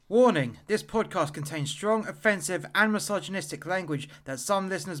Warning, this podcast contains strong, offensive and misogynistic language that some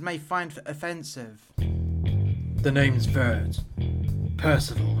listeners may find offensive. The name's Vert.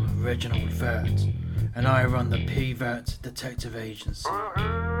 Percival Reginald Vert, and I run the P-Vert Detective Agency.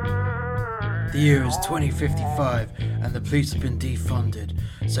 The year is 2055 and the police have been defunded,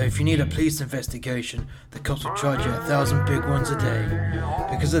 so if you need a police investigation, the cops will charge you 1,000 big ones a day.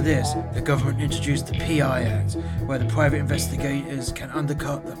 Because of this, the government introduced the PI Act, where the private investigators can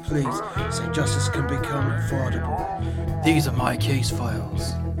undercut the police so justice can become affordable. These are my case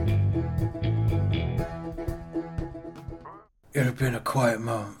files. It had been a quiet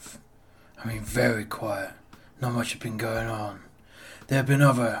month. I mean, very quiet. Not much had been going on. There have been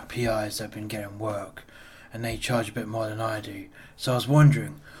other PIs that have been getting work, and they charge a bit more than I do, so I was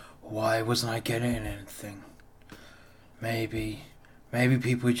wondering, why wasn't I getting anything? Maybe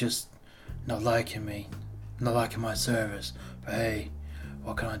people are just not liking me, not liking my service, but hey,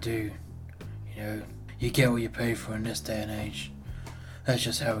 what can I do? You know, you get what you pay for in this day and age. That's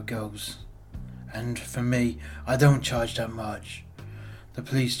just how it goes. And for me, I don't charge that much. The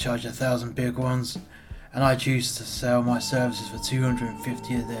police charge 1,000 big ones, and I choose to sell my services for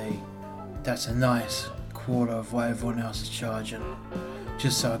 $250 a day. That's a nice quarter of what everyone else is charging,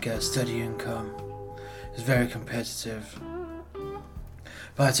 just so I get a steady income. It's very competitive,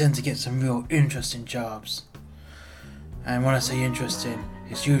 but I tend to get some real interesting jobs. And when I say interesting,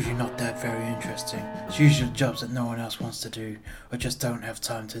 it's usually not that very interesting. It's usually jobs that no one else wants to do, or just don't have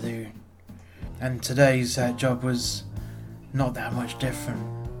time to do. And today's job was not that much different.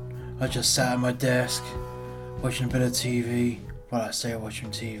 I just sat at my desk, watching a bit of TV. Well, I say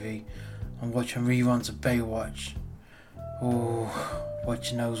watching TV. I'm watching reruns of Baywatch. Oh,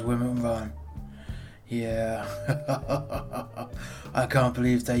 watching those women run. Yeah. I can't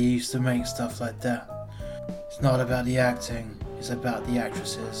believe they used to make stuff like that. It's not about the acting, it's about the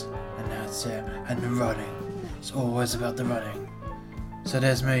actresses. And that's it. And the running. It's always about the running. So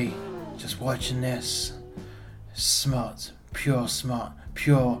there's me, just watching this. Smut. Pure smut.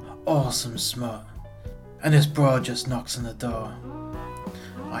 Pure, awesome smut. And this broad just knocks on the door.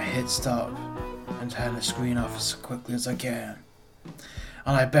 I hit stop and turn the screen off as quickly as I can.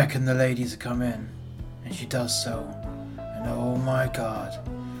 And I beckon the lady to come in, and she does so. And oh my god,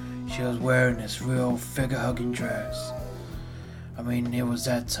 she was wearing this real figure-hugging dress. I mean, it was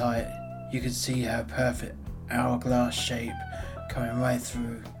that tight, you could see her perfect hourglass shape coming right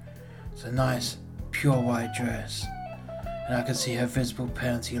through. It's a nice, pure white dress. And I could see her visible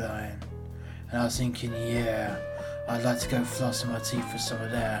panty line. And I was thinking, yeah, I'd like to go flossing my teeth for some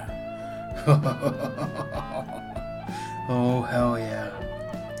of that. Oh, hell yeah.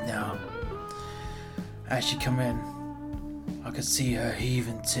 Now, as she come in, I could see her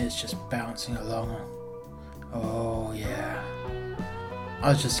heaving tits just bouncing along. Oh, yeah. I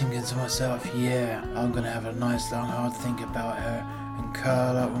was just thinking to myself, yeah, I'm gonna have a nice long hard think about her and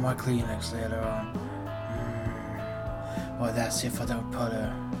curl up with my Kleenex later on. Well, that's if I don't pull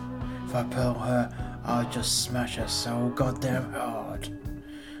her. If I pull her, I'll just smash her so goddamn hard.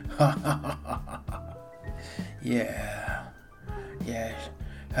 Yeah,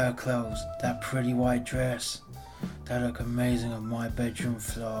 her clothes, that pretty white dress, that look amazing on my bedroom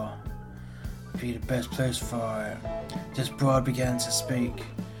floor. Would be the best place for it. This broad began to speak,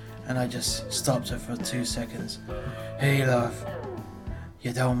 and I just stopped her for 2 seconds. Hey love,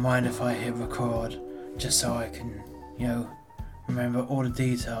 you don't mind if I hit record, just so I can, remember all the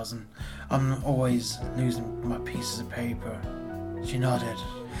details, and I'm always losing my pieces of paper. She nodded.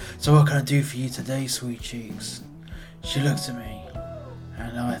 So what can I do for you today, sweet cheeks? She looked at me,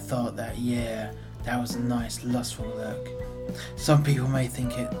 and I thought that, yeah, that was a nice, lustful look. Some people may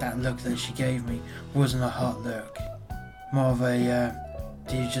think that look that she gave me wasn't a hot look. More of a,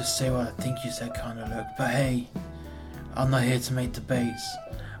 did you just say what I think you said kind of look. But hey, I'm not here to make debates.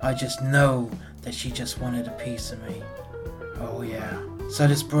 I just know that she just wanted a piece of me. Oh yeah. So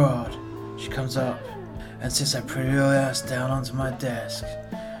this broad, she comes up and sits her pretty little ass down onto my desk.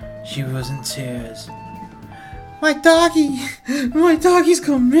 She was in tears. My doggy's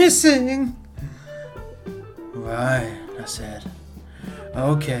gone missing. Right, I said.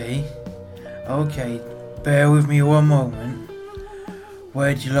 Okay, bear with me one moment.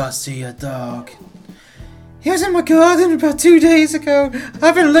 Where did you last see your dog? He was in my garden about 2 days ago.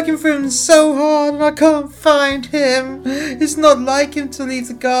 I've been looking for him so hard and I can't find him. It's not like him to leave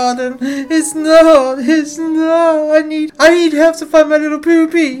the garden. It's not. I need help to find my little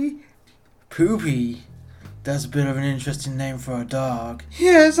Poopy. Poopy? That's a bit of an interesting name for a dog.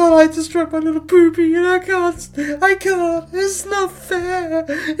 Yes, I like to stroke my little poopy and I can't. It's not fair.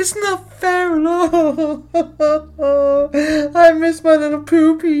 It's not fair at all. I miss my little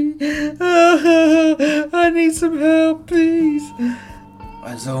poopy. I need some help, please.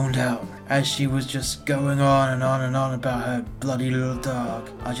 I zoned out as she was just going on and on and on about her bloody little dog.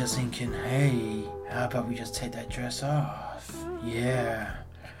 I was just thinking, hey, how about we just take that dress off? Yeah.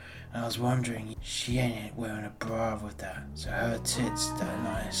 And I was wondering, she ain't wearing a bra with that, so her tits, they're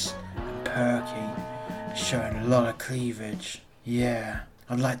nice and perky, showing a lot of cleavage. Yeah,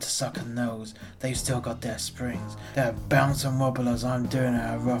 I'd like to suck her nose. They've still got their springs. They're bounce and wobble as I'm doing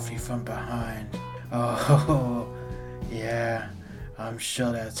her roughly from behind. Oh, yeah, I'm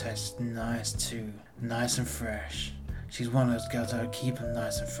sure they'll taste nice too. Nice and fresh. She's one of those girls that'll keep them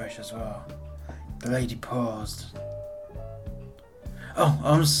nice and fresh as well. The lady paused. Oh,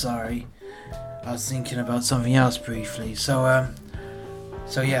 I'm sorry. I was thinking about something else briefly. So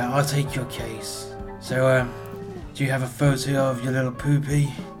yeah, I'll take your case. So, do you have a photo of your little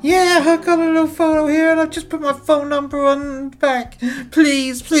poopy? Yeah, I got a little photo here and I've just put my phone number on the back.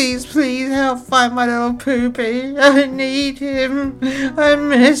 Please help find my little poopy. I need him. I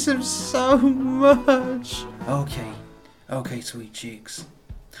miss him so much. Okay, sweet cheeks.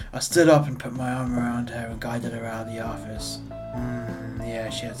 I stood up and put my arm around her and guided her out of the office. Yeah,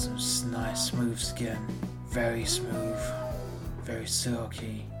 she had some nice smooth skin. Very smooth. Very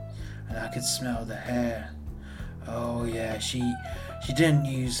silky. And I could smell the hair. Oh yeah, she didn't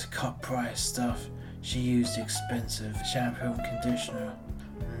use cut price stuff. She used expensive shampoo and conditioner.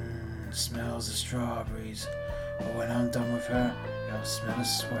 Smells of strawberries. But when I'm done with her, you'll smell of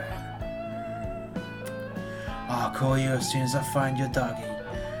sweat. I'll call you as soon as I find your doggy.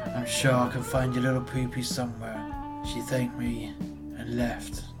 I'm sure I can find your little poopy somewhere. She thanked me and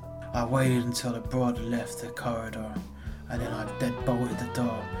left. I waited until the broad left the corridor, and then I dead-bolted the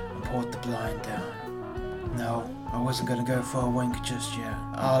door and pulled the blind down. No, I wasn't going to go for a wink just yet.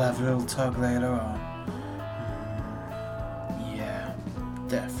 I'll have a little tug later on. Yeah,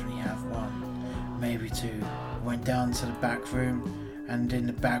 definitely have one. Maybe two. Went down to the back room, and in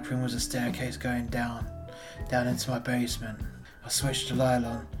the back room was a staircase going down into my basement. I switched the light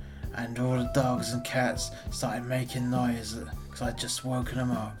on, and all the dogs and cats started making noise because I'd just woken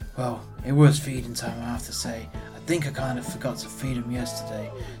them up. Well, it was feeding time, I have to say. I think I kind of forgot to feed them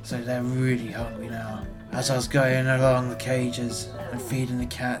yesterday, so they're really hungry now. As I was going along the cages and feeding the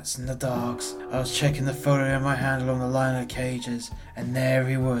cats and the dogs, I was checking the photo in my hand along the line of the cages, and there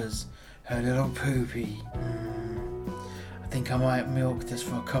he was, her little poopy. I think I might milk this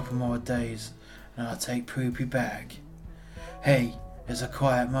for a couple more days, and I'll take Poopy back. Hey, it's a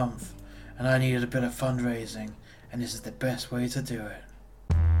quiet month, and I needed a bit of fundraising, and this is the best way to do it.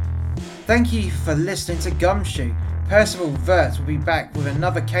 Thank you for listening to Gumshoe. Percival Vert will be back with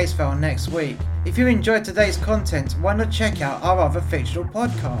another case file next week. If you enjoyed today's content, why not check out our other fictional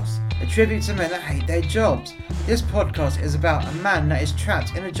podcast, a tribute to men that hate their jobs. This podcast is about a man that is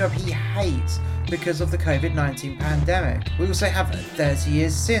trapped in a job he hates because of the COVID-19 pandemic. We also have 30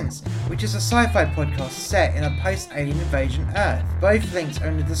 Years Since, which is a sci-fi podcast set in a post-alien invasion Earth. Both links are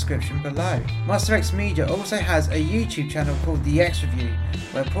in the description below. Master X Media also has a YouTube channel called The X Review,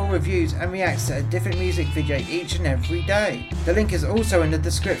 where Paul reviews and reacts to a different music video each and every day. The link is also in the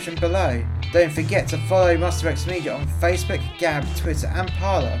description below. Don't forget to follow Master X Media on Facebook, Gab, Twitter and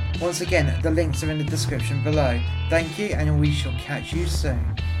Parler. Once again, the links are in the description below. Thank you, and we shall catch you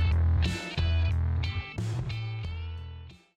soon.